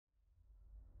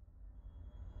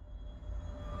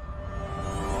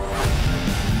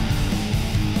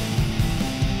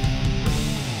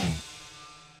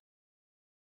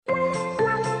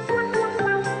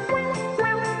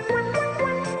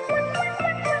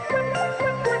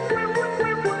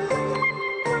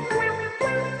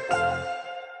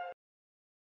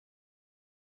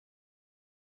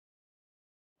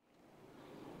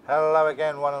Hello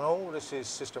again, one and all. This is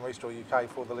System Restore UK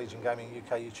for the Legion Gaming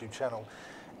UK YouTube channel.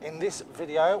 In this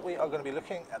video, we are going to be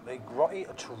looking at the Grotti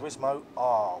Turismo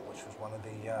R, which was one of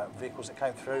the vehicles that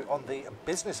came through on the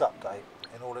business update.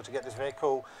 In order to get this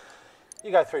vehicle,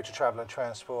 you go through to Travel and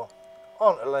Transport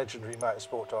on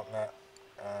legendarymotorsport.net,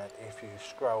 and if you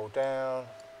scroll down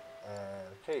and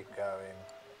keep going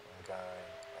and going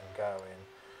and going,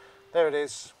 there it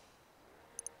is.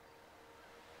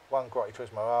 One Grotti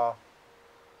Turismo R.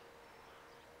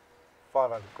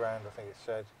 500 grand, I think it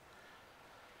said.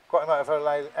 Grotti Motor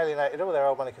have alienated all their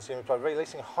old money consumers by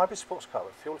releasing a hybrid sports car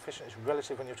with fuel efficiency is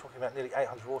relative when you're talking about nearly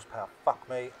 800 horsepower. Fuck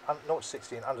me. 0 to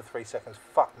 60 in under 3 seconds.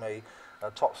 Fuck me. At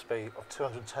a top speed of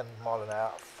 210 mile an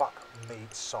hour. Fuck me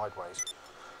sideways.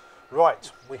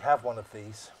 Right, we have one of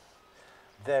these.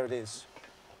 There it is.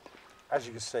 As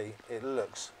you can see, it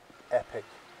looks epic.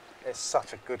 It's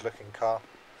such a good looking car.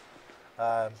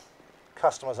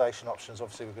 Customization options,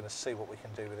 obviously we're going to see what we can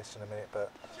do with this in a minute,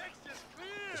 but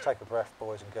just take a breath,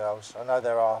 boys and girls. I know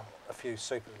there are a few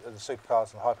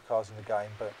supercars and hypercars in the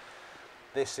game, but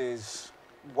this is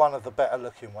one of the better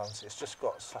looking ones. It's just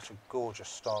got such a gorgeous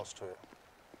stance to it.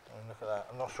 I mean, look at that.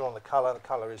 I'm not sure on the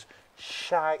colour is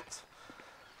shite,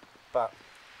 but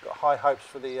got high hopes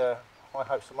for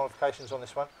modifications on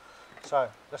this one. So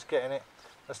let's get in it.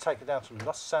 Let's take it down to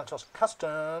Los Santos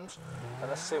Customs and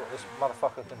let's see what this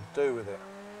motherfucker can do with it.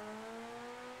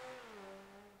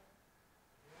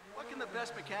 What can the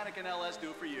best mechanic in LS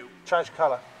do for you? Change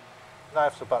colour. No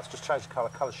ifs or buts, just change the colour.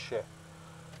 Colour's shit.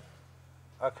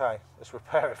 Okay, let's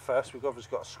repair it first. We've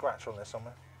obviously got a scratch on there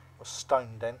somewhere. A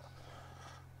stone dent.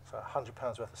 So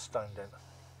 £100 worth of stone dent.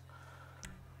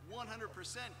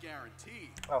 100% guaranteed.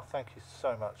 Oh, thank you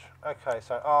so much. Okay,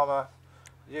 so armour.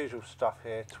 Usual stuff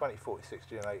here, 20, 40,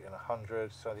 60 and 80 and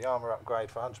 100. So the armour upgrade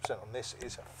for 100% on this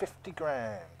is 50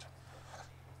 grand.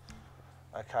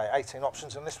 Okay, 18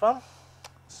 options in this one.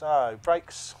 So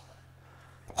brakes,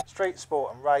 street,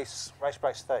 sport and race. Race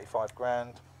brakes 35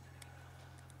 grand.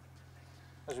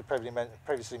 As we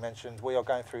previously mentioned, we are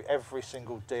going through every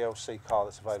single DLC car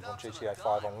that's available on GTA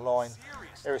 5 online,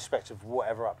 irrespective of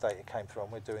whatever update it came through,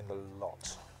 and we're doing the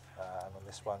lot. And on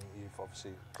this one, you've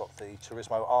obviously got the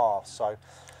Turismo R. So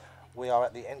we are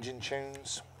at the engine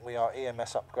tunes. We are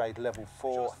EMS upgrade level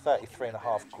 4,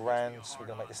 33.5 grand. So we're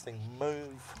going to make this thing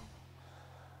move.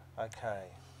 Okay,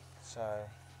 so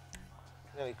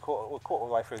we're quarter of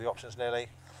the way through the options nearly.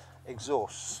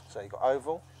 Exhausts. So you've got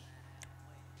oval,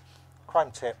 chrome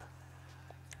tip,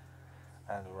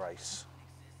 and race.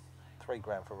 3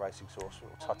 grand for race exhaust.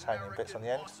 Little titanium bits on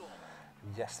the end.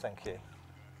 Yes, thank you.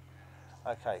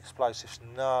 Okay, explosives,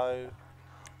 no.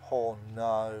 Horn,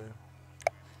 no.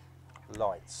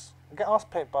 Lights. I get asked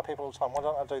by people all the time, why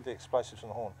don't I do the explosives and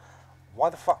the horn?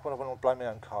 Why the fuck would I want to blow my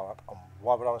own car up? And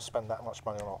why would I want to spend that much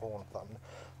money on a horn that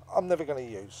I'm never going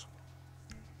to use?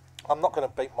 I'm not going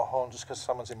to beat my horn just because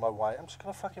someone's in my way. I'm just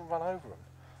going to fucking run over them.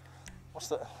 What's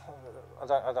the... I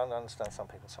don't understand some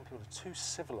people. Some people are too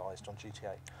civilised on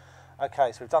GTA.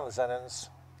 Okay, so we've done the Xenons.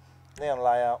 Neon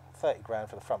layout, 30 grand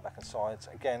for the front, back and sides.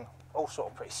 Again, all sort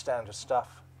of pretty standard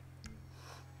stuff.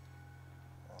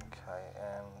 Okay,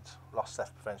 and lost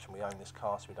theft prevention, we own this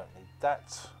car, so we don't need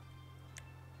that.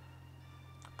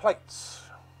 Plates.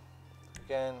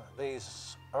 Again,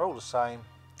 these are all the same.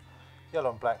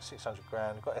 Yellow and black, 600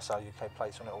 grand. We've got SR UK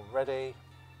plates on it already.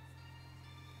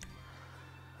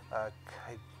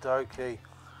 Okay, dokie.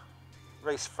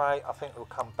 Reese Fay, I think we'll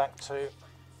come back to.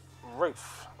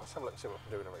 Roof. Let's have a look and see what we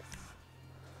can do with the roof.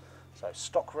 So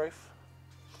stock roof,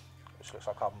 which looks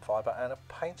like carbon fibre, and a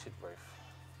painted roof,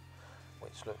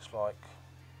 which looks like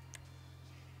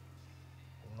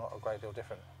not a great deal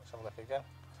different. Let's have a look again.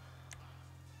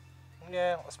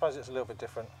 Yeah, I suppose it's a little bit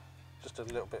different, just a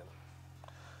little bit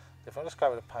different. Let's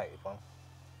go with a painted one.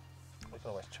 We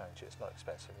can always change it, it's not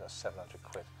expensive, that's 700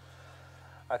 quid.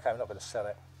 Okay, we're not going to sell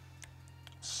it.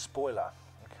 Spoiler.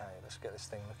 Okay, let's get this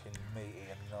thing looking meaty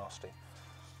and nasty.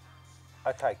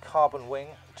 Okay, carbon wing,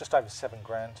 just over 7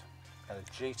 grand, and a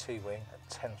GT wing at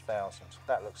 10,000.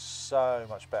 That looks so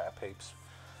much better, peeps.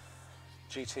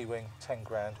 GT wing, 10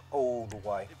 grand, all the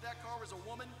way. If that car was a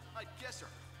woman, I'd guess her.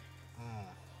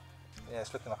 Yeah,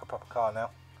 it's looking like a proper car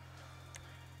now.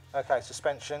 Okay,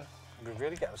 suspension. We're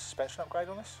really getting a suspension upgrade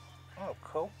on this? Oh,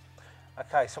 cool.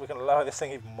 Okay, so we're going to lower this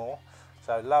thing even more.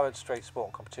 So lowered street sport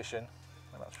and competition.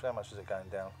 How much is it going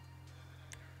down?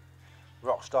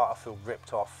 Rockstar, I feel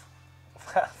ripped off.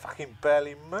 That fucking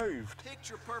barely moved.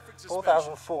 Picture perfect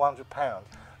suspension. £4,400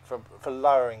 for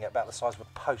lowering it about the size of a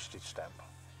postage stamp.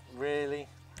 Really?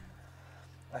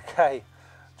 Okay.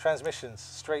 Transmissions,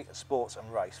 street, sports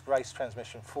and race. Race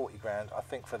transmission, 40 grand. I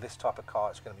think for this type of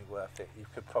car it's going to be worth it. You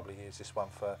could probably use this one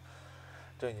for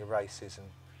doing your races and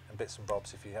bits and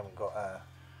bobs if you haven't got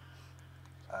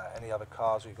any other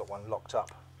cars, or you've got one locked up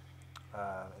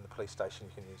in the police station.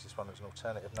 You can use this one as an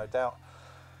alternative, no doubt.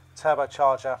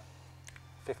 Turbocharger,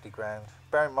 50 grand.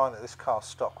 Bear in mind that this car's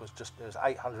stock was it was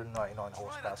 899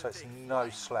 horsepower, so it's no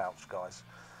slouch, guys.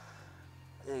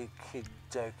 Okie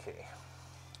dokie.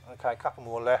 Okay, a couple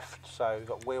more left. So we've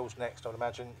got wheels next, I'd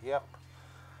imagine. Yep.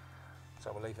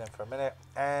 So we'll leave them for a minute.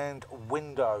 And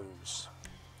windows.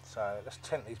 So let's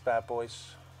tint these bad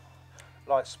boys.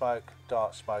 Light smoke,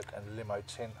 dark smoke, and limo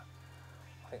tint.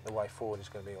 I think the way forward is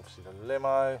going to be obviously the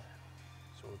limo.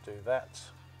 So we'll do that.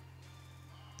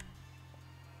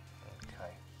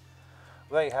 Okay.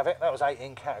 Well, there you have it. That was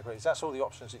 18 categories. That's all the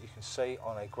options that you can see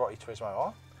on a Grotti Turismo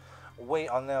R. We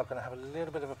are now going to have a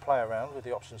little bit of a play around with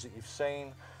the options that you've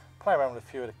seen, play around with a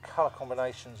few of the colour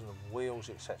combinations and the wheels,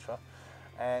 etc.,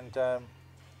 and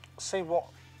see what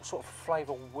sort of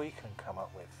flavour we can come up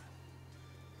with.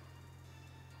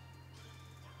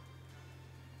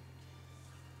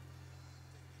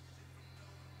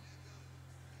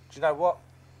 Do you know what?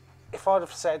 If I'd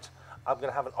have said I'm going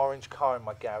to have an orange car in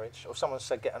my garage, or if someone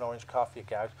said get an orange car for your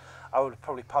garage, I would have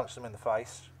probably punched them in the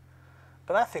face.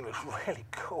 But that thing looks really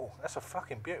cool. That's a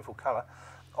fucking beautiful colour.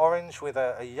 Orange with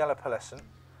a yellow pearlescent.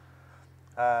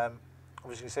 Obviously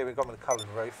you can see we've gone with the coloured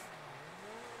roof.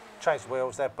 Changed the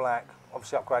wheels, they're black.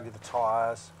 Obviously upgraded the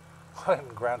tyres. I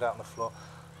haven't ground out on the floor.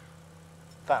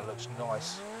 That looks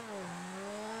nice.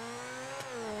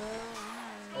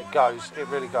 It goes, it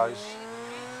really goes.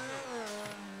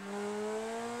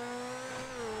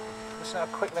 Listen how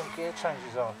quick them gear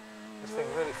changes are. This thing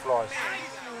really flies.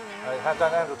 It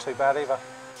don't handle too bad either.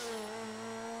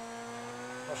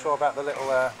 Not sure about the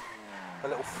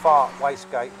little fart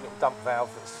wastegate, little dump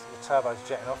valve that's the turbo's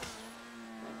jetting off.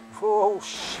 Oh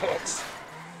shit!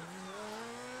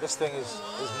 This thing is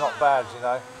not bad, you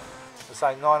know. To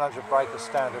say 900 breaker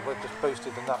standard, we've just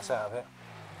boosted the nuts out of it.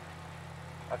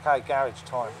 Okay, garage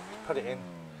time. Put it in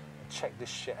and check this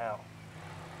shit out.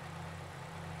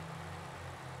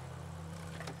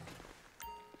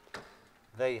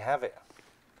 There you have it.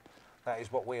 That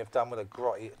is what we have done with a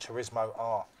Grotti Turismo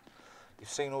R. You've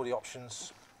seen all the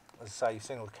options, as I say, you've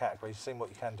seen all the categories, you've seen what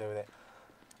you can do with it.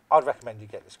 I'd recommend you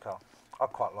get this car. I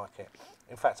quite like it.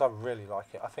 In fact, I really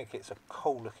like it. I think it's a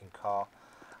cool looking car.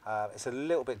 It's a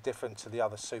little bit different to the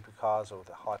other supercars or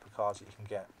the hypercars that you can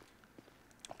get.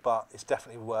 But it's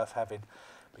definitely worth having,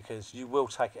 because you will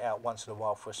take it out once in a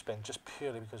while for a spin, just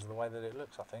purely because of the way that it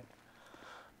looks, I think.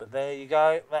 But there you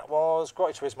go. That was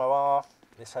Grotti Turismo R.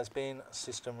 This has been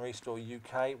System Restore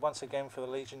UK, once again for the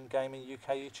Legion Gaming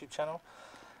UK YouTube channel.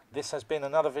 This has been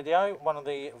another video, one of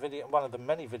the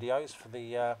many videos for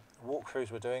the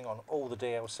walkthroughs we're doing on all the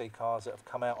DLC cars that have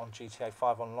come out on GTA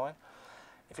 5 Online.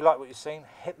 If you like what you've seen,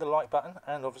 hit the like button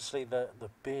and obviously the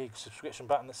big subscription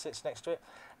button that sits next to it,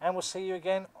 and we'll see you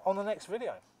again on the next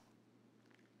video.